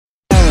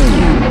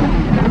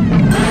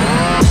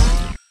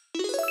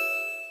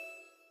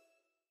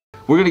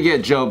we're gonna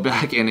get Joe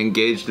back and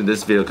engaged in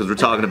this video because we're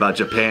talking about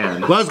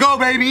Japan. Let's go,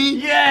 baby!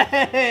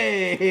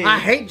 Yay! I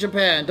hate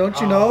Japan, don't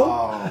you know?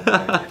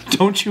 Oh,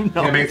 Don't you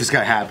know? can't make this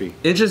guy happy.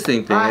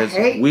 Interesting thing I is,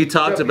 hate we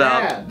talked Japan.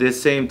 about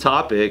this same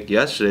topic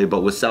yesterday,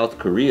 but with South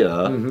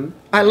Korea,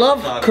 I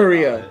love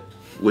Korea.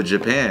 with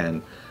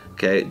Japan.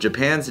 Okay,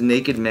 Japan's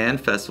Naked Man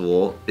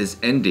Festival is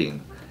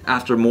ending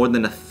after more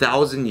than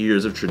 1,000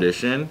 years of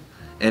tradition,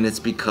 and it's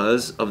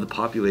because of the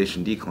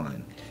population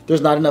decline.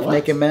 There's not enough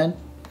naked men.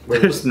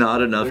 There's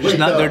not enough.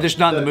 They're just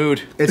not in the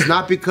mood. It's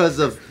not because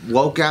of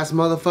woke ass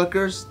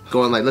motherfuckers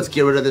going like, let's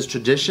get rid of this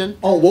tradition.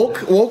 Oh,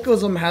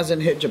 wokeism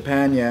hasn't hit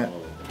Japan yet.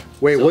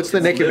 Wait, what's the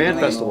Naked Man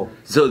Festival?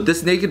 So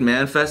this Naked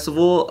Man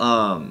Festival,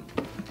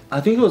 I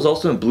think it was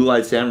also in Blue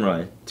Eyed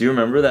Samurai. Do you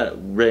remember that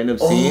random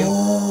scene?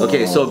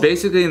 Okay, so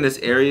basically in this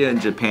area in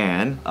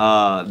Japan,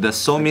 the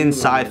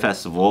Sominsai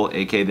Festival,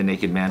 aka the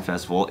Naked Man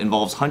Festival,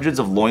 involves hundreds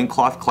of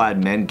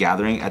loincloth-clad men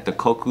gathering at the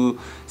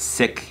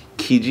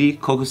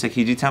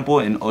Kokusekiji Temple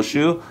in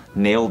Oshu.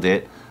 Nailed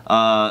it.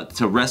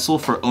 To wrestle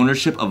for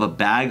ownership of a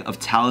bag of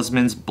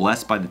talismans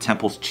blessed by the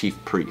temple's chief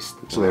priest.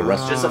 So they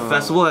It's just a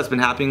festival that's been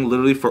happening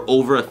literally for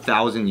over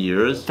 1,000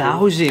 years.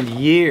 1,000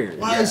 years.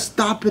 Why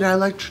stop it? I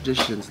like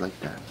traditions like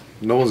that.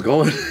 No one's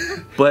going.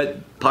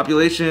 But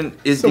population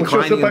is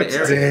declining in the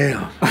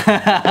area.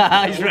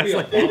 Damn. He's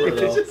wrestling.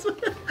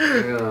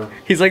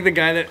 He's like the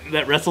guy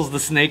that wrestles the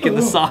snake in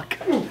the sock.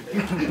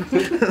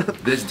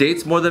 This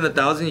dates more than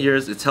 1,000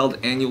 years. It's held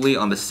annually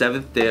on the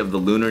 7th day of the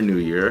Lunar New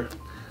Year.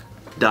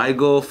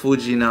 Daigo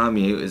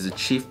Fujinami is the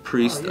chief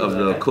priest of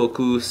the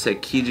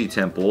Kokusekiji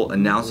Temple,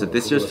 announced that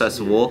this year's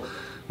festival,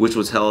 which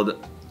was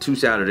held 2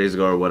 Saturdays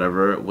ago or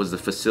whatever, was the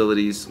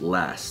facility's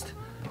last.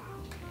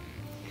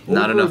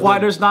 Not enough. Why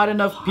there's not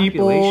enough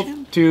people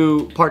Population?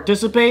 to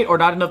participate or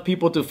not enough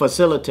people to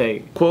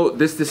facilitate? Quote,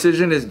 this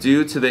decision is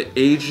due to the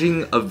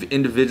aging of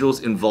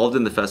individuals involved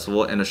in the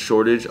festival and a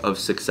shortage of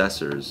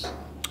successors.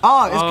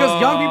 Oh, it's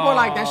because young people are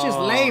like, that shit's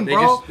lame, They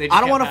bro. just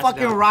I don't want to can't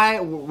pass it fucking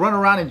down. run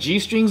around in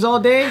G-strings all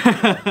day.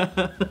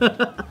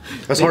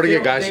 That's hard to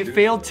get guys They to do.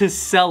 failed to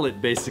sell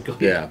it,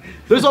 basically. Yeah.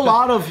 There's a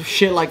lot of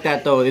shit like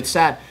that, though. It's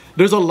sad.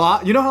 There's a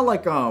lot. You know how,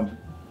 like,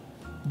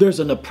 there's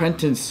an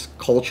apprentice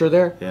culture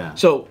there? Yeah.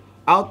 So,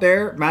 out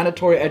there,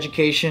 mandatory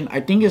education, I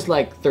think it's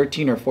like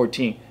 13 or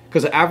 14.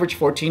 Because the average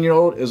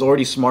 14-year-old is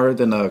already smarter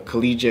than a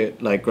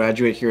collegiate, like,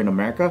 graduate here in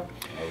America.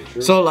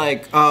 So,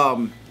 like,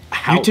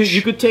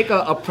 you could take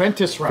an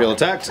apprentice route. Feel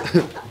attacked.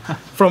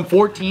 From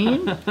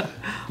 14,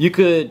 you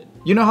could,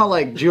 you know how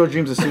like Jiro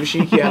Dreams of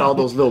Sushi, he had all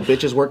those little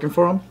bitches working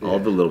for him? All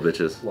the little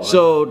bitches.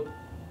 So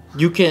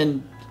you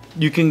can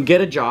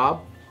get a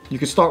job, you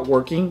can start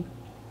working,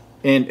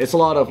 and it's a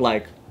lot of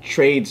like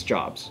trades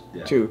jobs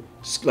too,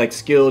 like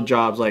skilled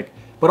jobs, like,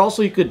 but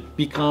also you could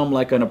become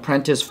like an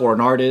apprentice for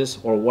an artist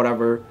or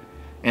whatever,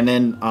 and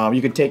then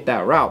you can take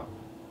that route.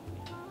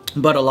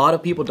 But a lot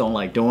of people don't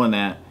like doing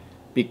that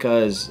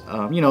because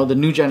you know, the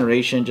new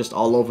generation just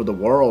all over the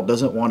world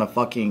doesn't want to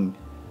fucking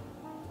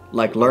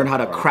like learn how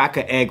to crack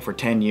an egg for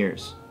 10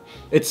 years.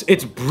 It's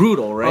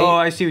brutal, right? Oh,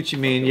 I see what you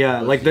mean.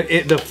 Yeah, like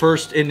the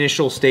first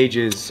initial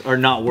stages are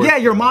not working. Yeah,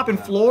 you're mopping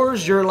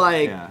floors, you're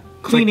like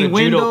cleaning like the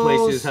windows. judo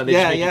places, how they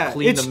just make you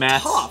clean it's the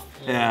mats. tough.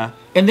 Yeah.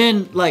 And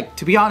then, like,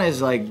 to be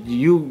honest, like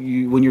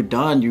you when you're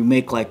done, you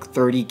make like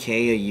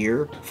 30K a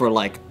year for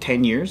like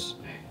 10 years,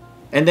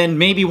 and then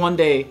maybe one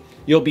day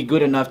you'll be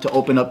good enough to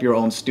open up your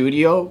own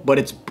studio. But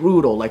it's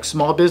brutal. Like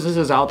small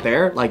businesses out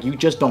there, like you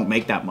just don't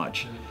make that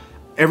much.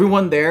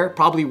 Everyone there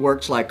probably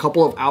works like a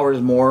couple of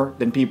hours more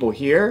than people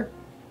here,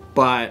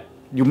 but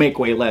you make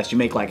way less. You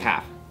make like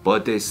half.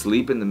 But they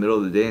sleep in the middle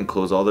of the day and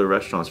close all their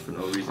restaurants for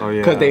no reason. Oh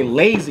yeah. Because they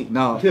lazy.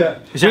 No. Yeah.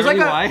 Is that really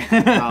why?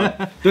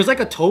 No. There's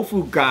like a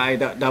tofu guy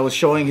that was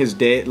showing his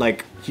day.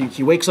 Like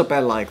he wakes up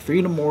at like 3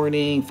 in the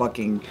morning,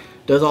 fucking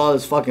does all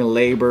his fucking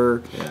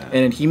labor, and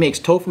then he makes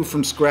tofu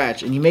from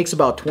scratch, and he makes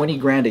about 20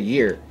 grand a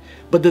year.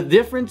 But the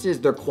difference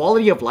is their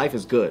quality of life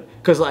is good.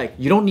 Cause like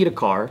you don't need a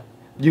car.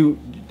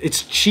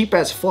 It's cheap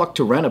as fuck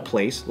to rent a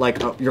place.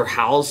 Like your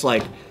house,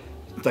 like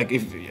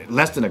if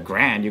less than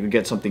 $1,000, you could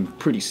get something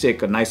pretty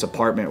sick, a nice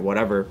apartment,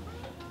 whatever.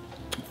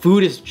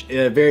 Food is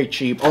very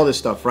cheap, all this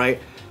stuff, right?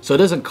 So it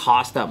doesn't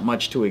cost that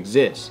much to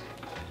exist.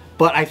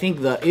 But I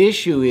think the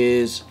issue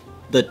is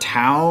the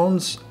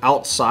towns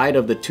outside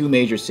of the 2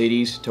 major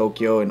cities,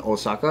 Tokyo and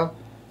Osaka,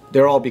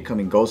 they're all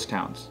becoming ghost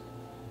towns.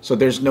 So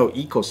there's no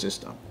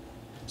ecosystem.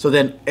 So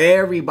then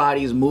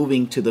everybody's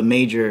moving to the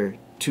major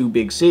 2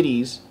 big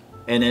cities,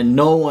 and then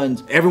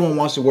everyone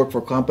wants to work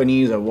for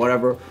companies or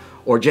whatever,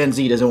 or Gen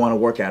Z doesn't want to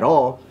work at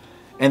all.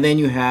 And then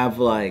you have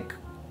like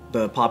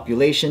the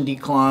population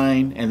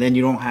decline, and then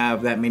you don't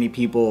have that many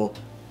people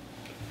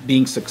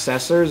being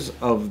successors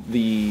of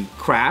the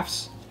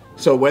crafts.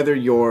 So whether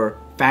your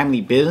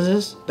family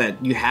business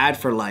that you had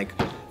for like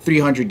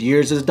 300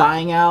 years is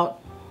dying out,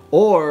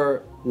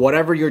 or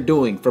whatever you're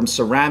doing from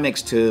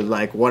ceramics to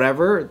like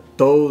whatever,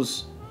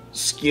 those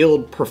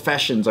skilled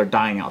professions are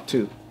dying out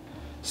too.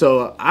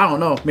 So I don't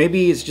know,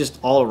 maybe it's just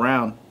all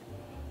around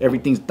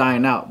everything's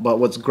dying out, but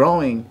what's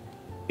growing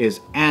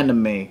is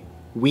anime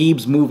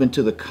weebs move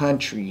into the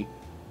country,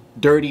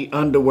 dirty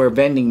underwear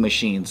vending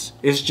machines.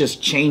 It's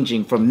just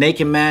changing from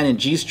naked man and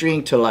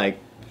G-string to like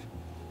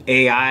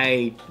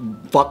AI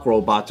fuck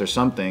robots or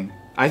something.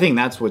 I think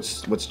that's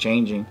what's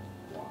changing.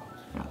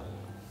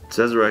 It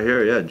says it right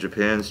here, yeah,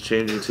 Japan's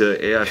changing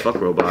to AI fuck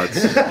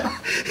robots.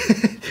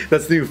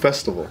 That's the new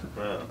festival.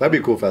 That'd be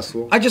a cool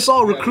festival. I just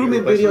saw a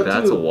recruitment video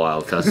That's a too.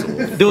 wild festival.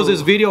 There was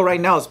this video right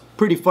now. It's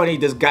pretty funny.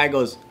 This guy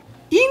goes,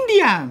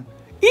 Indian,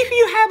 if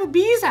you have a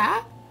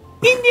visa,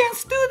 Indian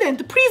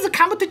student, please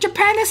come to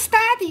Japan and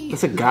study.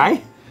 That's a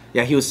guy?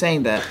 Yeah, he was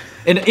saying that.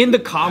 And in the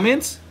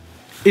comments,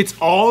 it's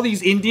all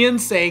these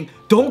Indians saying,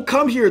 don't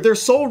come here. They're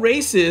so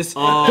racist.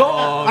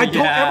 I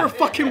don't ever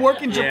fucking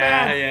work in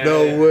Japan.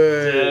 No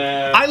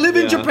way. I live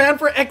in Japan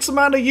for X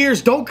amount of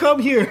years. Don't come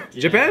here.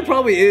 Japan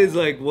probably is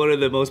like one of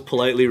the most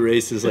politely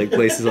racist like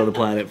places on the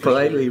planet.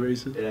 Politely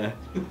racist. Yeah.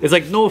 It's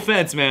like no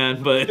offense,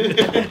 man, but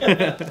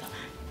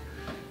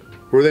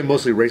Who are they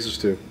mostly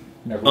racist to?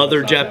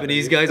 other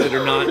Japanese guys that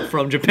are not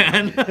from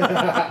Japan.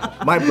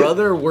 My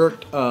brother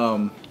worked,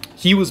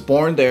 he was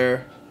born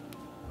there.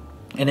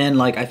 And then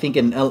like, I think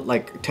in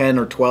like 10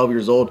 or 12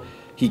 years old,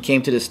 he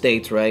came to the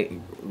States, right?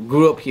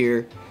 Grew up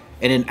here.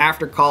 And then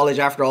after college,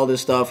 after all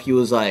this stuff, he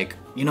was like,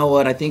 you know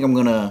what? I think I'm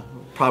gonna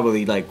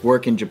probably like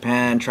work in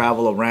Japan,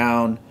 travel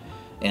around,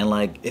 and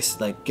like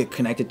it's like get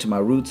connected to my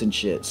roots and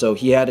shit. So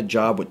he had a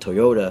job with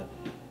Toyota.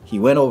 He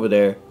went over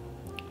there,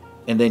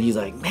 and then he's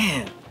like,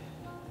 man,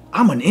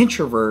 I'm an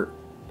introvert,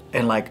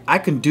 and like I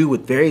can do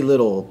with very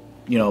little,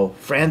 you know,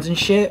 friends and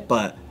shit,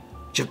 but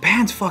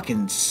Japan's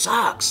fucking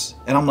sucks.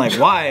 And I'm like,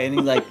 why? And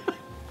he's like,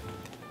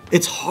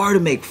 it's hard to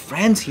make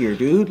friends here,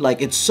 dude.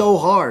 Like, it's so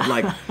hard.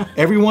 Like,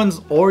 everyone's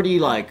already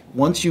like,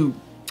 once you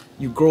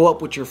grow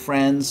up with your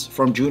friends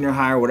from junior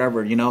high or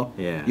whatever, you know,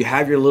 you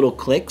have your little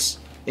cliques.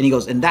 And he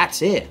goes, and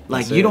that's it.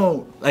 Like, you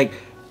don't, like,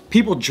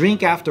 people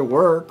drink after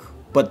work,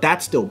 but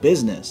that's still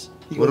business.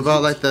 What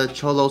about like the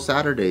Cholo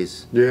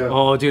Saturdays? Yeah.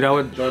 Oh, dude, I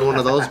would. Join one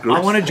of those groups.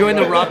 I want to join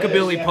the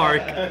Rockabilly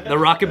Park. The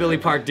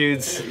Rockabilly Park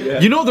dudes.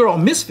 You know, they're all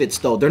misfits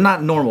though. They're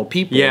not normal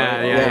people.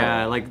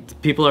 Yeah.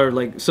 Like people are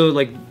like so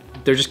like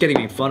they're just getting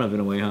made fun of in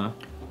a way, huh?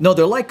 No,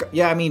 they're like,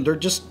 yeah. I mean, they're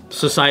just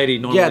Society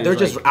normally. yeah, they're is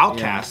just like,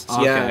 outcasts.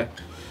 Yeah. Yeah. Okay.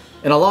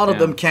 And a lot of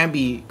Yeah. them can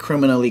be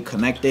criminally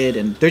connected,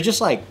 and they're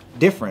just like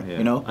different,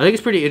 you know. I think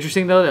it's pretty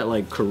interesting though that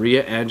like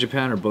Korea and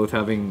Japan are both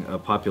having a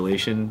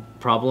population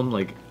problem.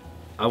 Like,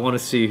 I want to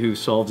see who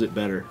solves it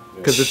better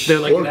because they're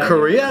like. Well,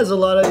 Korea has a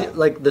lot of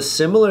like the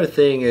similar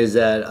thing is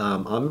that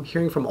I'm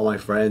hearing from all my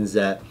friends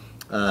that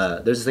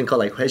there's this thing called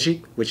like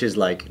hwejik, which is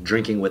like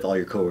drinking with all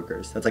your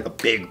coworkers. That's like a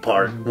big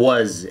part,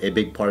 was a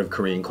big part of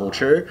Korean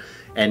culture.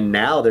 And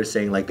now they're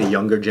saying like the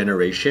younger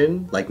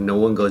generation, like no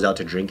one goes out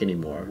to drink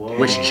anymore,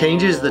 which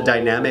changes the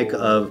dynamic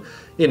of,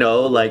 you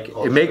know, like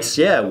it makes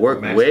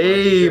work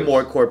way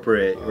more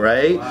corporate,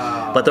 right?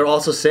 But they're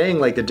also saying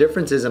like the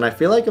differences, and I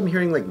feel like I'm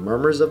hearing like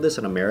murmurs of this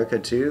in America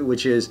too,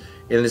 which is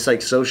in this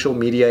like social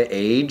media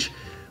age,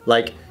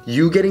 like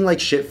you getting like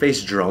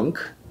shit-faced drunk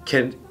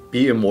can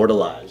be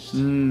immortalized,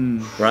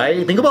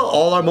 right? Think about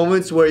all our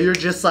moments where you're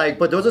just like,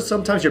 but those are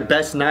sometimes your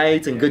best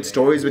nights and good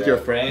stories with your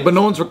friends. But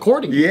no one's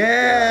recording.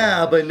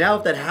 Yeah, but now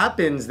if that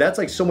happens, that's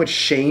like so much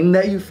shame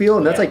that you feel,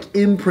 and that's like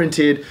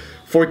imprinted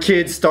for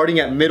kids starting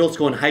at middle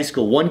school and high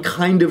school. One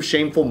kind of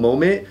shameful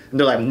moment, and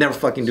they're like, I'm never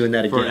fucking doing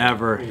that again.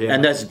 Forever, yeah.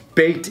 And that's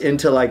baked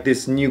into like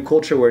this new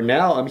culture where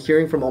now I'm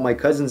hearing from all my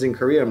cousins in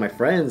Korea and my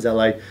friends that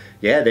like,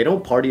 yeah, they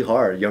don't party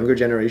hard. Younger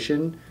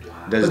generation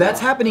does But that's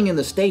happening in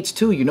the States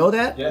too, you know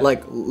that?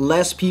 Like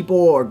less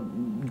people are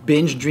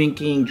binge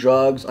drinking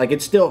drugs. Like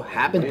it still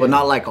happens, but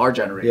not like our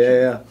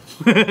generation.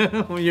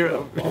 When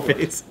you're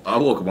face. I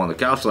woke up on the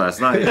couch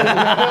last night.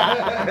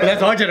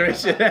 That's our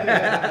generation.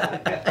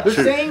 They're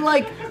saying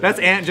like That's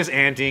just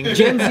anting.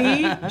 Gen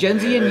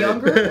Z and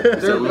younger,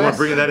 So we want to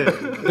bring that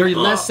in. they're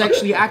less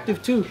sexually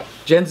active too.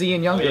 Gen Z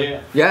and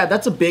younger. Yeah,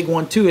 that's a big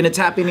one too, and it's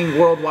happening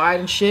worldwide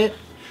and shit.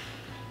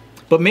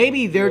 But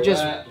maybe they're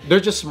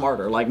just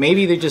smarter. Like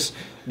maybe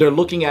they're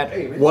looking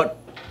at what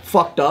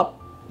fucked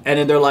up, and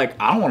then they're like,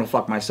 I don't want to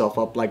fuck myself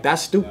up. Like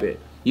that's stupid.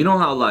 You know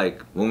how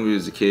like when we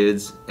was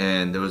kids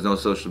and there was no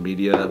social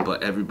media,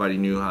 but everybody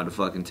knew how to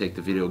fucking take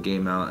the video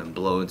game out and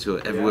blow into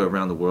it everywhere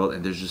around the world,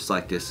 and there's just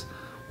like this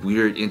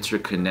weird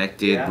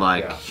interconnected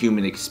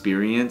human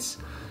experience.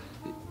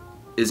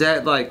 Is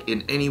that like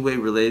in any way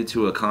related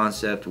to a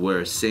concept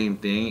where same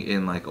thing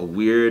in like a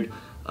weird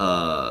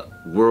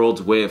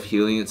world's way of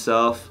healing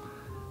itself?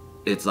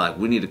 It's like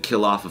we need to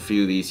kill off a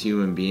few of these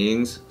human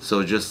beings,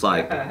 so just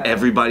like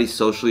everybody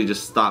socially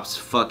just stops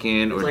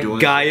fucking or doing.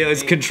 Gaia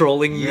is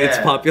controlling its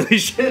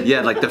population.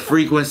 Yeah, like the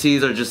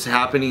frequencies are just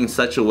happening in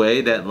such a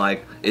way that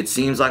like it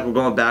seems like we're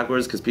going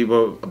backwards because people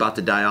are about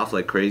to die off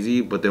like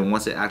crazy, but then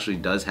once it actually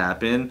does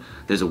happen,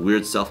 there's a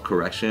weird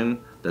self-correction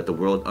that the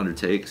world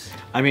undertakes.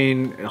 I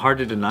mean, hard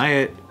to deny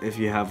it if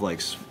you have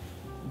like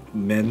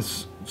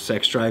men's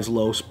sex drives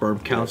low, sperm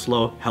counts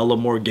low, hella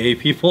more gay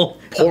people.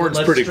 Porn's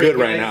pretty good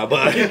right now,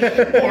 but You know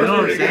what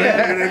I'm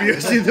saying? have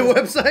you seen the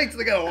websites?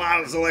 They got a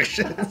lot of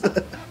selections.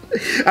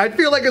 I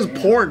feel like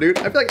it's porn, dude.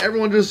 I feel like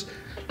everyone just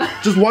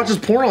just watches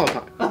porn all the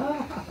time.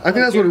 I think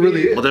that's what it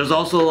really is. But there's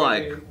also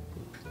like,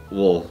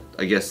 well,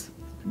 I guess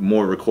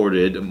more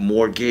recorded,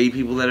 more gay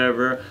people than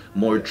ever,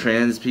 more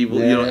trans people.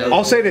 You know,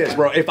 I'll say this,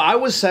 bro. If I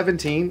was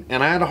 17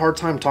 and I had a hard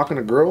time talking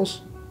to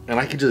girls, and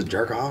I could just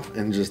jerk off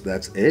and just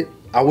that's it,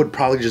 I would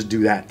probably just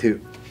do that too.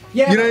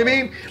 Yeah. You know what I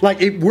mean? Like,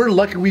 we're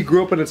lucky we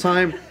grew up in a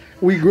time.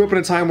 We grew up in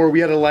a time where we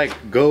had to like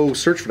go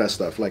search for that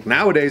stuff. Like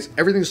nowadays,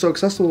 everything's so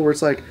accessible where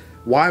it's like,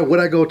 why would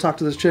I go talk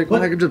to this chick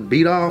when I could just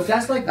beat off? But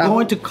that's like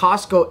going to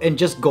Costco and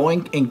just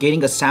going and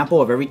getting a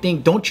sample of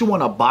everything. Don't you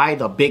want to buy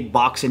the big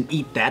box and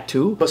eat that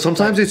too? But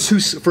sometimes it's too,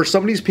 for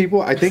some of these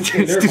people, I think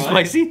It's too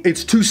spicy.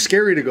 it's too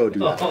scary to go do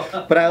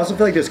that. But I also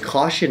feel like there's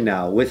caution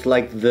now with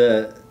like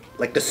the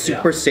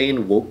Super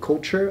Saiyan woke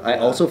culture. I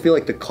also feel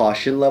like the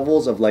caution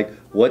levels of like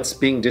what's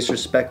being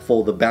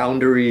disrespectful, the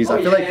boundaries.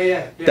 I feel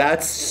like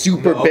that's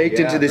super baked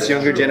into this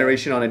younger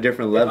generation on a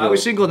different level. If I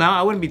was single now,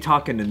 I wouldn't be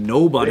talking to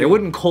nobody. I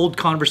wouldn't cold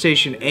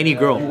conversation any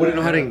girl. You wouldn't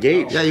know how to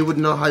engage. Yeah, you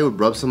wouldn't know how you would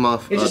rub some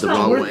off It's just the not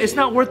wrong worth. way. It's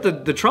not worth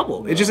the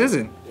trouble. It just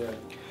isn't.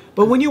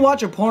 But when you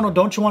watch a porno,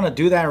 don't you want to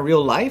do that in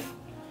real life?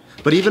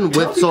 But even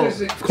with,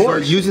 for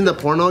using the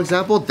porno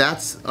example,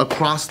 that's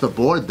across the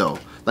board though.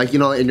 Like, you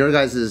know, in your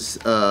guys'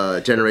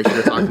 generation,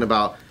 they're talking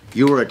about,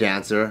 you were a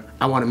dancer,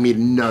 I want to meet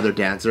another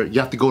dancer. You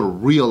have to go to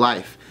real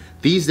life.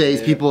 These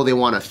days, people, they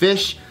want to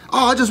fish.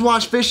 Oh, I just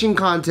watch fishing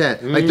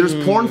content. Like, there's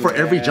porn for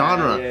every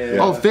genre.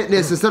 Oh,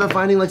 fitness, instead of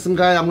finding like some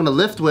guy I'm gonna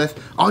lift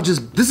with,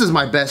 this is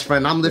my best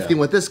friend, I'm lifting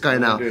with this guy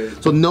now.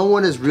 So no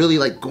one is really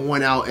like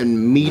going out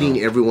and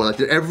meeting everyone. Like,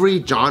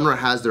 every genre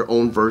has their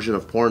own version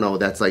of porno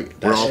that's like,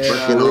 we're all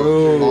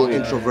freaking all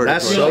introverted.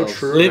 That's so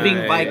true. Living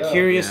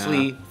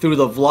vicariously through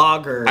the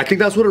vlogger. I think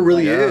that's what it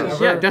really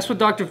is. Yeah, that's what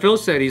Dr. Phil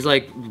said. He's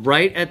like,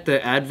 right at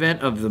the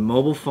advent of the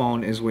mobile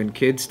phone is when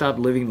kids stopped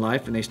living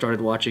life and they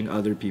started watching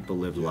other people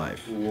live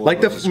life.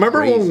 Like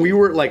remember when we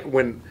were like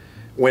when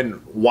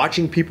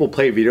watching people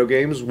play video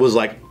games was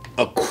like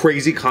a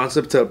crazy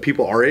concept to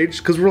people our age,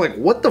 because we were like,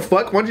 what the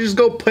fuck? Why don't you just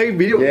go play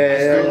video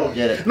games? I don't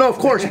get it. No, of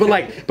course,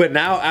 but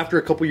now after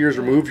a couple years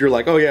removed, you're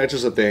like, oh yeah, it's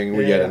just a thing.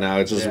 We get it now.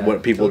 It's just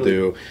what people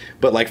do.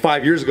 But like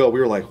 5 years ago,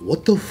 we were like,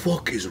 what the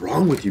fuck is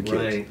wrong with you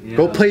kids?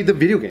 Go play the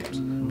video games.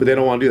 But they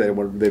don't want to do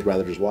that. They'd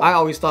rather just watch. I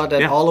always thought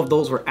that all of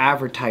those were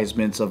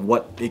advertisements of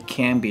what it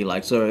can be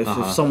like. So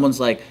if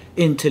someone's like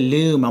into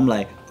Loom, I'm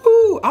like,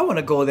 ooh, I want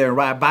to go there and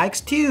ride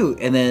bikes too.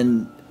 And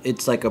then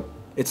it's like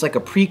a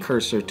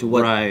precursor to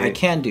what I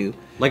can do.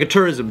 Like a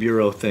tourism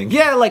bureau thing.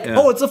 Yeah, like,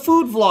 oh, it's a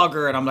food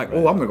vlogger. And I'm like,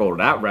 oh, I'm going to go to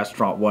that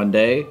restaurant one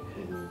day.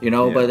 You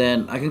know, but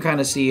then I can kind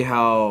of see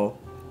how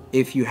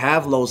if you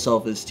have low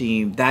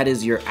self-esteem, that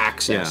is your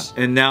access.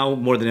 Yeah, and now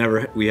more than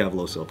ever, we have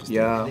low self-esteem.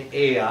 Yeah.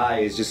 AI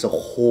is just a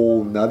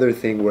whole nother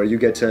thing where you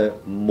get to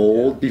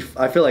mold.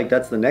 I feel like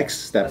that's the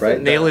next step,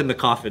 right? Nail in the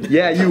coffin.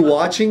 Yeah, you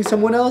watching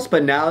someone else,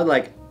 but now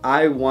like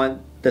I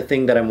want the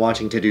thing that I'm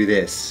watching to do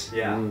this.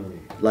 Yeah.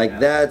 Like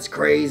that's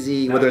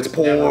crazy. Whether it's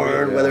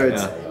porn, whether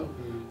it's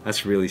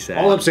That's really sad.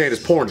 All I'm saying is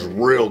porn's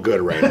real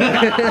good right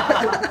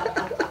now.